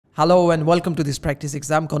Hello and welcome to this practice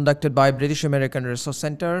exam conducted by British American Resource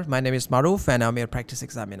Center. My name is Maruf and I'm your practice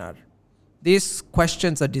examiner. These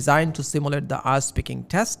questions are designed to simulate the IELTS speaking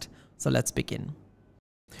test. So let's begin.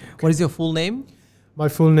 Okay. What is your full name? My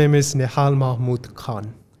full name is Nehal Mahmood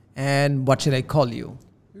Khan. And what should I call you?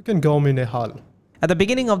 You can call me Nehal. At the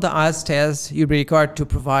beginning of the IELTS test, you'll be required to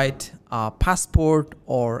provide a passport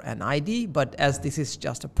or an ID, but as this is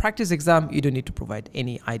just a practice exam, you don't need to provide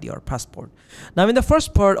any ID or passport. Now, in the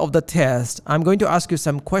first part of the test, I'm going to ask you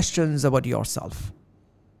some questions about yourself.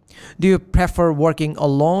 Do you prefer working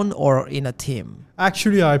alone or in a team?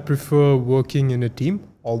 Actually, I prefer working in a team,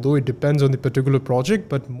 although it depends on the particular project,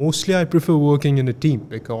 but mostly I prefer working in a team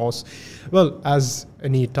because, well, as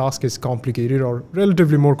any task is complicated or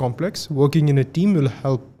relatively more complex, working in a team will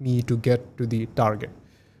help me to get to the target.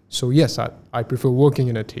 So yes, I prefer working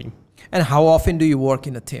in a team. And how often do you work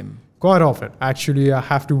in a team? Quite often. Actually, I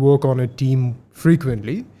have to work on a team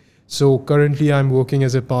frequently. So currently I'm working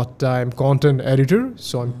as a part-time content editor.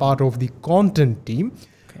 So I'm part of the content team.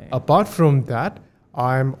 Okay. Apart from that,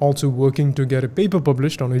 I'm also working to get a paper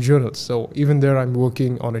published on a journal. So even there I'm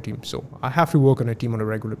working on a team. So I have to work on a team on a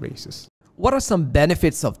regular basis. What are some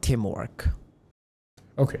benefits of teamwork?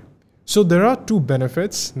 Okay. So there are two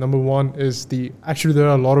benefits. Number one is actually there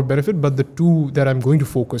are a lot of benefits, but the two that I'm going to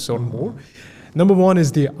focus on more. Number one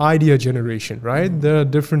is the idea generation, right? There are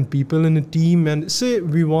different people in a team and say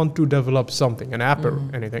we want to develop something, an app or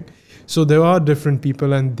anything. So there are different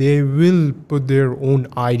people and they will put their own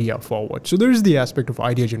idea forward. So there is the aspect of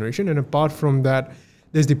idea generation. And apart from that,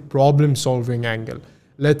 there's the problem solving angle.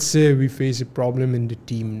 Let's say we face a problem in the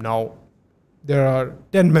team. Now, there are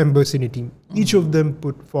 10 members in a team. Each of them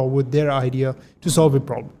put forward their idea to solve a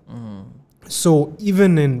problem. So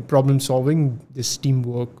even in problem solving, this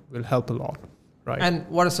teamwork will help a lot. Right. And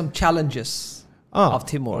what are some challenges of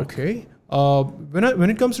teamwork? Okay. When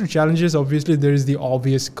it comes to challenges, obviously there is the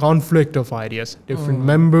obvious conflict of ideas. Different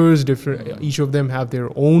members, each of them have their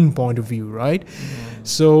own point of view, right?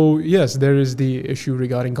 So yes, there is the issue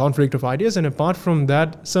regarding conflict of ideas, and apart from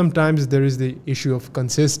that, sometimes there is the issue of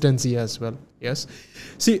consistency as well. Yes.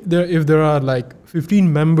 See, if there are like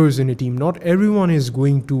 15 members in a team, not everyone is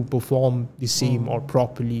going to perform the same or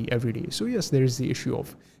properly every day. So yes, there is the issue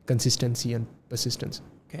of consistency and persistence.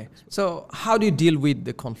 Okay. So how do you deal with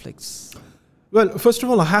the conflicts? Well, first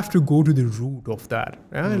of all, I have to go to the root of that.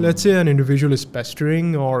 Let's say an individual is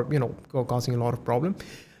pestering or, causing a lot of problem.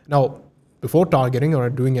 Now, before targeting or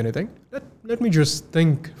doing anything, let me just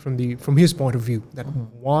think from his point of view that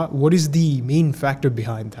what is the main factor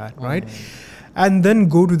behind that, right? And then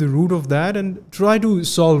go to the root of that and try to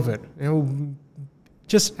solve it.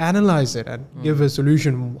 Just analyze it and give a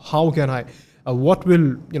solution. How can I? What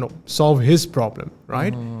will solve his problem,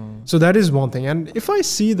 right? So that is one thing. And if I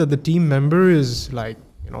see that the team member is like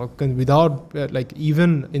without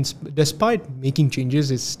despite making changes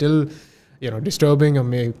is still disturbing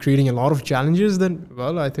or creating a lot of challenges, then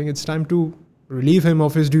well, I think it's time to relieve him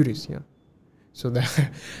of his duties. Yeah. So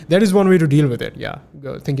that is one way to deal with it. Yeah,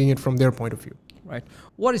 thinking it from their point of view. Right.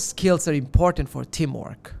 What skills are important for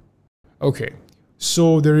teamwork? Okay.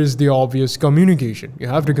 So there is the obvious communication. You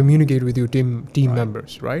have to communicate with your team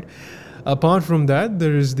members, right? Apart from that,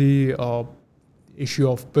 there is the issue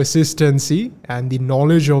of persistency and the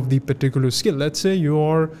knowledge of the particular skill. Let's say you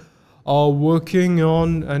are working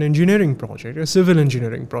on an engineering project, a civil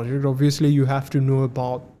engineering project. Obviously, you have to know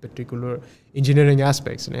about particular engineering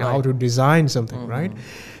aspects and how to design something, right?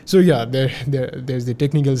 So yeah, there's the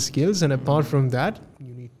technical skills. And apart from that,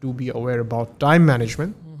 you need to be aware about time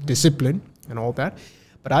management, discipline, and all that.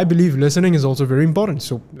 But I believe listening is also very important.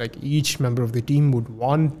 So like each member of the team would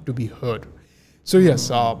want to be heard. So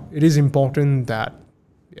yes, it is important that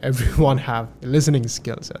everyone have listening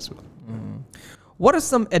skills as well. What are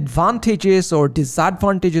some advantages or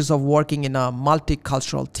disadvantages of working in a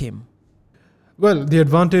multicultural team? Well, the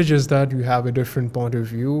advantage is that you have a different point of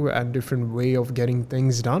view and different way of getting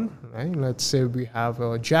things done, right? Let's say we have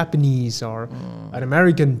a Japanese or an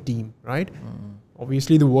American team, right?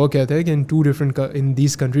 Obviously, the work ethic in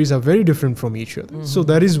these countries are very different from each other. So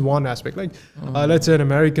that is one aspect. Like, let's say an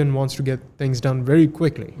American wants to get things done very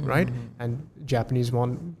quickly, right? And Japanese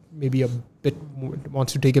one maybe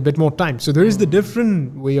wants to take a bit more time. So there is the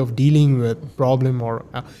different way of dealing with problem or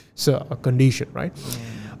a condition, right?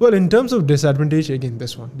 Well, in terms of disadvantage, again,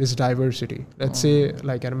 this diversity. Let's say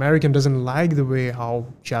like an American doesn't like the way how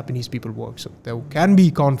Japanese people work. So there can be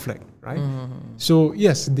conflict, right? So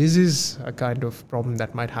yes, this is a kind of problem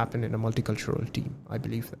that might happen in a multicultural team. I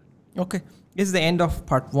believe that. Okay. This is the end of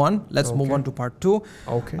part 1. Let's move on to part 2.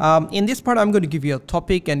 Okay. In this part, I'm going to give you a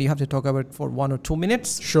topic and you have to talk about it for 1 or 2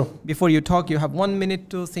 minutes. Sure. Before you talk, you have 1 minute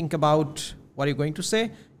to think about what you're going to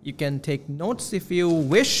say. You can take notes if you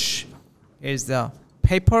wish. Here's the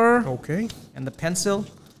paper and the pencil.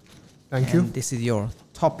 Thank you. This is your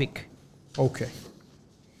topic. Okay.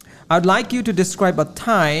 I'd like you to describe a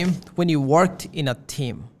time when you worked in a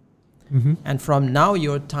team. And from now,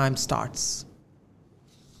 your time starts.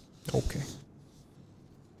 Okay.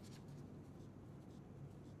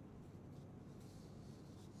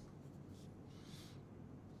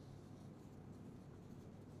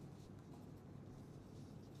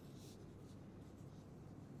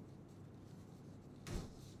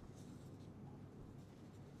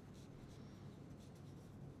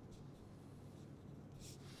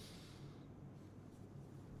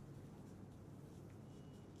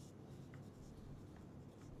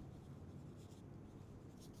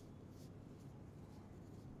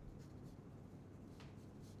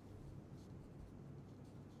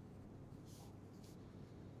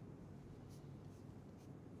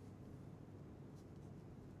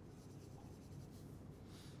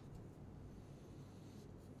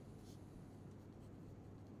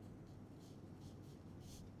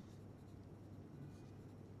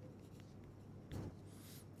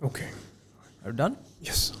 Okay. Are you done?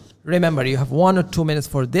 Yes. Remember, you have 1 or 2 minutes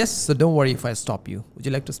for this, so don't worry if I stop you. Would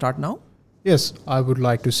you like to start now? Yes, I would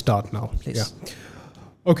like to start now. Please. Yeah.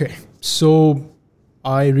 Okay. So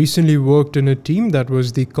I recently worked in a team that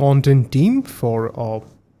was the content team for a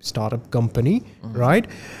startup company, right?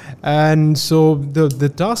 And so the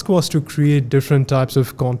task was to create different types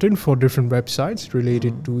of content for different websites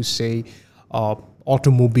related to, say,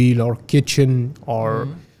 automobile or kitchen or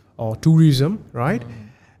tourism, right?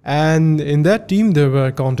 And in that team, there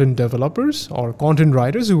were content developers or content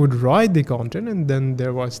writers who would write the content, and then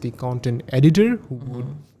there was the content editor who would,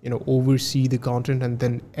 oversee the content and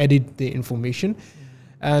then edit the information.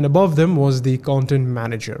 And above them was the content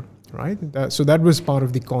manager, right? So that was part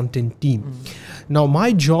of the content team. Now,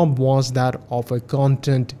 my job was that of a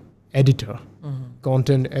content editor.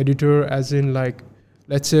 Content editor, as in, like,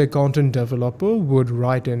 let's say a content developer would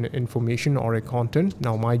write an information or a content.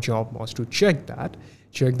 Now, my job was to check that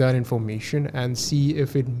information and see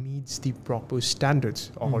if it meets the proper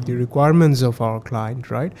standards or the requirements of our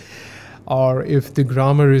client, right? Or if the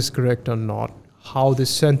grammar is correct or not, how the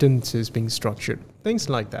sentence is being structured, things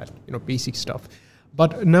like that, basic stuff.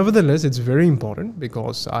 But nevertheless, it's very important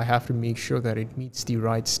because I have to make sure that it meets the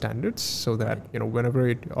right standards so that,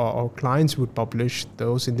 whenever our clients would publish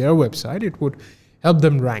those in their website, it would help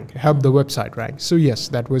them rank, help the website rank. So yes,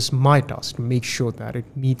 that was my task, to make sure that it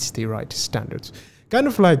meets the right standards. Kind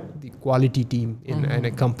of like the quality team in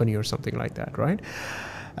a company or something like that, right?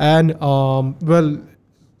 And so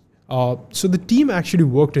the team actually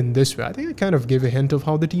worked in this way. I think I kind of gave a hint of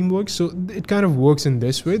how the team works. So it kind of works in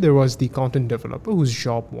this way. There was the content developer whose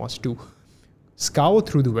job was to scour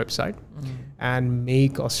through the website and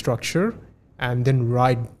make a structure and then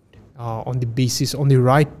write on the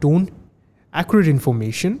right tone, accurate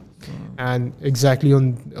information, and exactly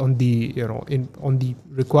on the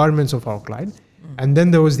requirements of our client. And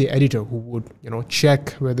then there was the editor who would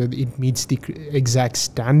check whether it meets the exact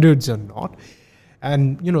standards or not,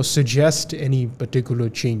 and suggest any particular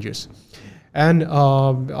changes. And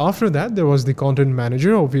after that, there was the content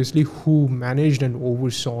manager, obviously, who managed and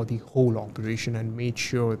oversaw the whole operation and made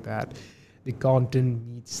sure that the content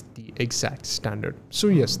meets the exact standard. So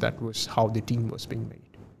yes, that was how the team was being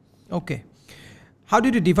made. Okay. How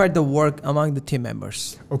did you divide the work among the team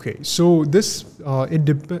members? Okay, so this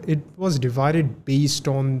it was divided based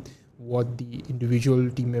on what the individual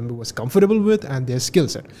team member was comfortable with and their skill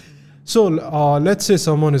set. So let's say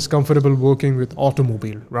someone is comfortable working with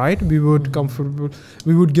automobile, right? We would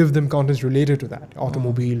give them contents related to that,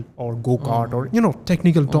 automobile or go-kart or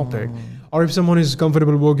technical topic. Or if someone is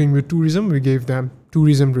comfortable working with tourism, we gave them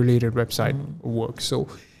tourism related website work. So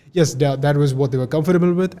yes, that was what they were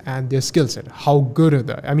comfortable with and their skill set. How good are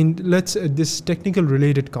they? I mean, this technical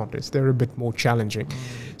related contents, they're a bit more challenging.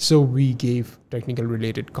 So we gave technical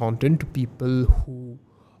related content to people who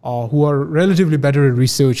are relatively better at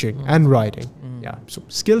researching and writing. Yeah, so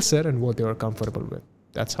skill set and what they were comfortable with.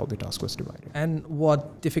 That's how the task was divided. And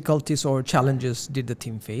what difficulties or challenges did the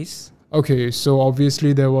team face? Okay, so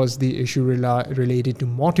obviously there was the issue related to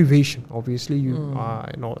motivation. Obviously,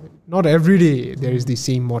 not every day there is the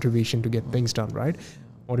same motivation to get things done, right?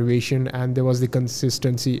 Motivation, and there was the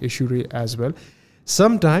consistency issue as well.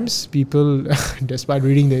 Sometimes people, despite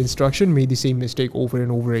reading the instruction, made the same mistake over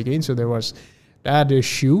and over again. So there was that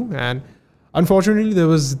issue, and Unfortunately, there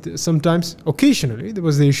was occasionally, there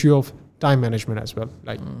was the issue of time management as well.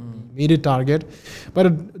 Like we made a target,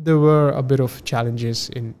 but there were a bit of challenges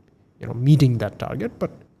in meeting that target.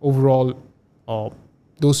 But overall,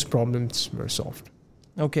 those problems were solved.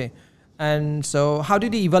 Okay. And so how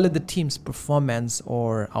did you evaluate the team's performance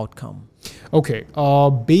or outcome? Okay.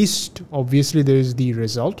 Obviously, there is the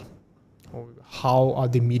result. How are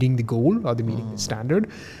they meeting the goal? Are they meeting the standard?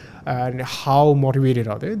 And how motivated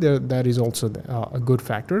are they? That is also a good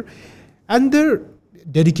factor. And their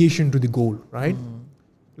dedication to the goal, right?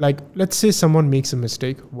 Like, let's say someone makes a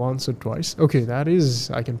mistake once or twice. Okay,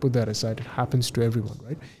 I can put that aside. It happens to everyone,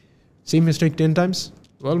 right? Same mistake 10 times.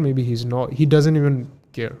 Well, maybe he doesn't even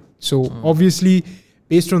care. So obviously,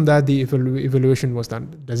 based on that, the evaluation was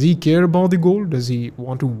done. Does he care about the goal? Does he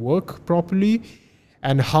want to work properly?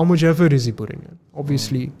 And how much effort is he putting in?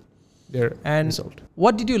 Obviously, their result.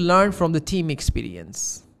 What did you learn from the team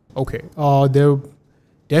experience? Okay,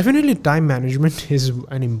 definitely time management is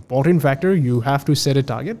an important factor. You have to set a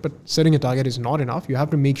target, but setting a target is not enough. You have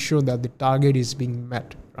to make sure that the target is being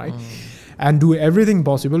met, right? And do everything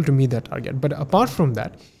possible to meet that target. But apart from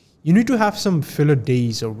that, you need to have some filler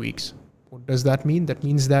days or weeks. What does that mean? That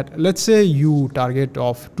means that, let's say you target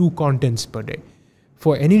of 2 contents per day.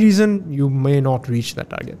 For any reason, you may not reach that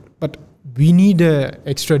target, but we need an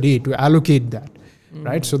extra day to allocate that,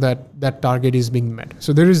 right? So that target is being met.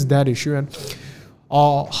 So there is that issue. And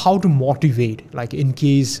how to motivate, like in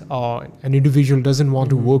case an individual doesn't want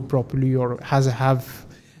to work properly or have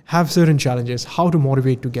certain challenges, how to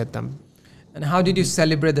motivate to get them. And how did you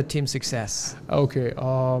celebrate the team success? Okay,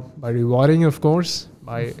 by rewarding, of course,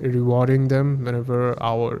 by rewarding them whenever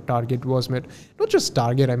our target was met. Not just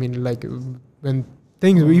target, I mean, like when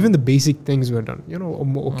things, even the basic things were done,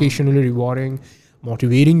 occasionally rewarding,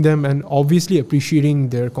 motivating them, and obviously appreciating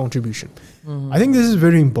their contribution. I think this is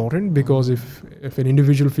very important because if an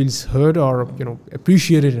individual feels heard or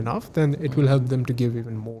appreciated enough, then it will help them to give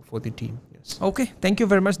even more for the team. Yes. Okay, thank you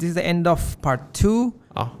very much. This is the end of part 2.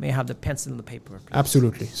 May I have the pencil and the paper, please?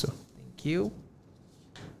 Absolutely, sir. Thank you.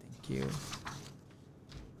 Thank you.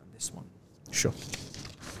 And this one. Sure.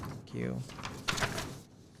 Thank you.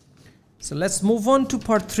 So let's move on to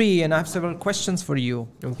part 3, and I have several questions for you.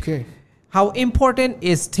 Okay. How important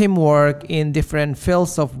is teamwork in different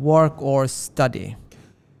fields of work or study?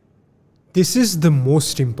 This is the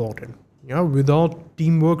most important. Without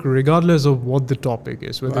teamwork, regardless of what the topic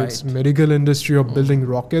is, whether it's medical industry or building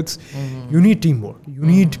rockets, you need teamwork. You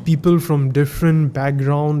need people from different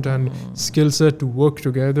background and skill set to work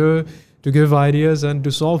together, to give ideas and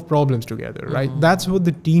to solve problems together, right? That's what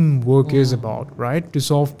the teamwork is about, right? To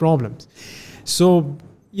solve problems. So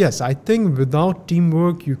yes, I think without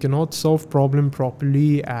teamwork, you cannot solve problem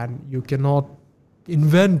properly and you cannot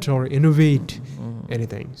invent or innovate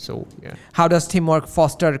anything. So yeah. How does teamwork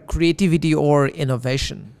foster creativity or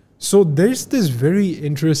innovation? So there's this very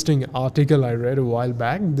interesting article I read a while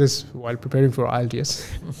back, while preparing for IELTS,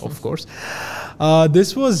 of course.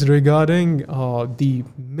 This was regarding the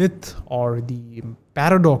myth or the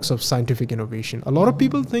paradox of scientific innovation. A lot of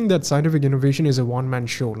people think that scientific innovation is a one-man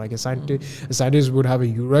show, like a scientist would have a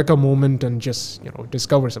eureka moment and just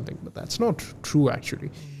discover something, but that's not true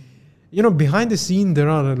actually. Behind the scene, there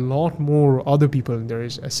are a lot more other people. There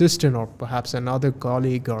is assistant or perhaps another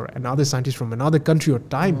colleague or another scientist from another country or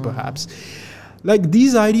time, perhaps. Like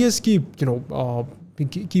these ideas keep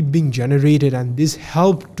being generated, and this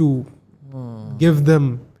help to give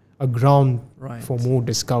them a ground for more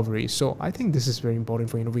discovery. So I think this is very important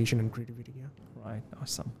for innovation and creativity. Yeah. Right.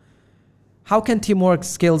 Awesome. How can teamwork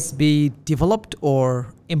skills be developed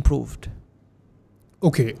or improved?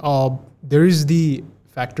 Okay. There is the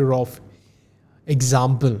factor of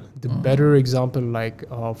example, the better example, like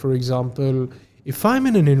for example, if I'm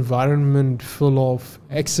in an environment full of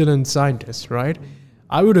excellent scientists, right,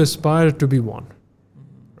 I would aspire to be one,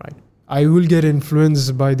 right? I will get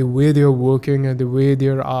influenced by the way they're working and the way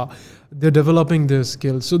they're developing their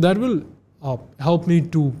skills. So that will help me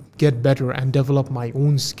to get better and develop my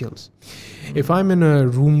own skills. If I'm in a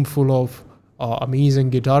room full of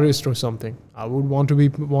amazing guitarist or something, I would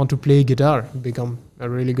want to play guitar, become a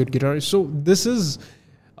really good guitarist. So this is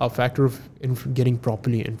a factor of getting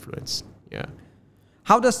properly influenced. Yeah.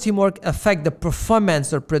 How does teamwork affect the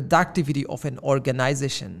performance or productivity of an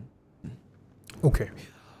organization? Okay.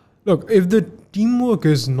 Look, if the teamwork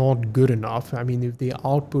is not good enough, I mean, if the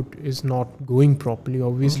output is not going properly,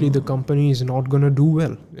 obviously the company is not going to do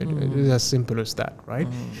well. It is as simple as that, right?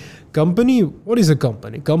 Company, what is a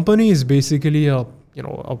company? Company is basically a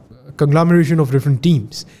conglomeration of different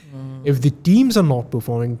teams. If the teams are not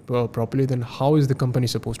performing properly, then how is the company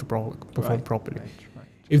supposed to perform properly?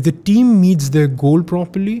 If the team meets their goal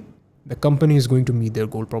properly, the company is going to meet their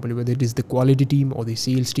goal properly, whether it is the quality team or the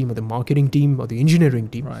sales team or the marketing team or the engineering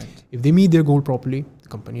team. Right. If they meet their goal properly, the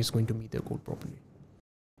company is going to meet their goal properly.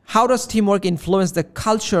 How does teamwork influence the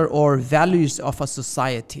culture or values of a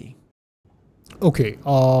society? Okay,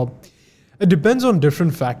 it depends on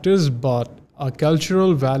different factors, but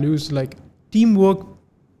cultural values like teamwork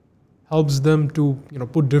helps them to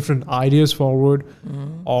put different ideas forward,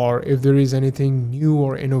 or if there is anything new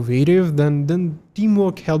or innovative, then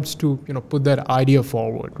teamwork helps to put that idea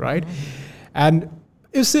forward, right? And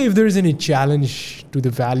if there is any challenge to the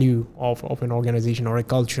value of an organization or a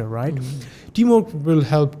culture, right? Teamwork will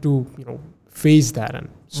help to face that and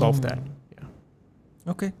solve that.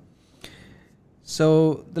 Yeah. Okay.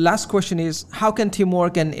 So the last question is, how can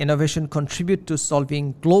teamwork and innovation contribute to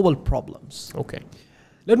solving global problems? Okay.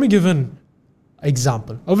 Let me give an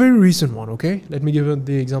example, a very recent one, okay? Let me give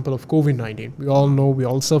the example of COVID-19. We all know, we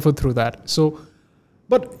all suffered through that.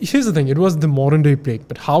 But here's the thing, it was the modern day plague.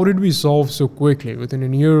 But how did we solve so quickly within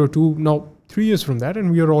a year or two, now 3 years from that,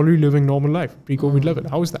 and we are already living normal life, pre-COVID level?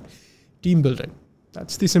 How is that? Team building.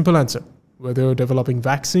 That's the simple answer. Whether developing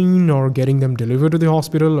vaccine or getting them delivered to the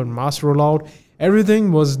hospital or mass rollout,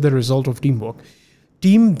 everything was the result of teamwork.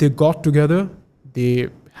 They got together, they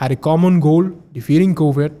had a common goal, defeating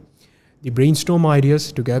COVID. They brainstorm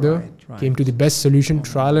ideas together, came to the best solution,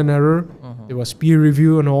 trial and error. There was peer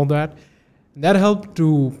review and all that. And that helped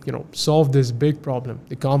to solve this big problem,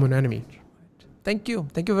 the common enemy. Thank you.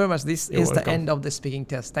 Thank you very much. This is the end of the speaking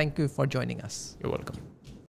test. Thank you for joining us. You're welcome.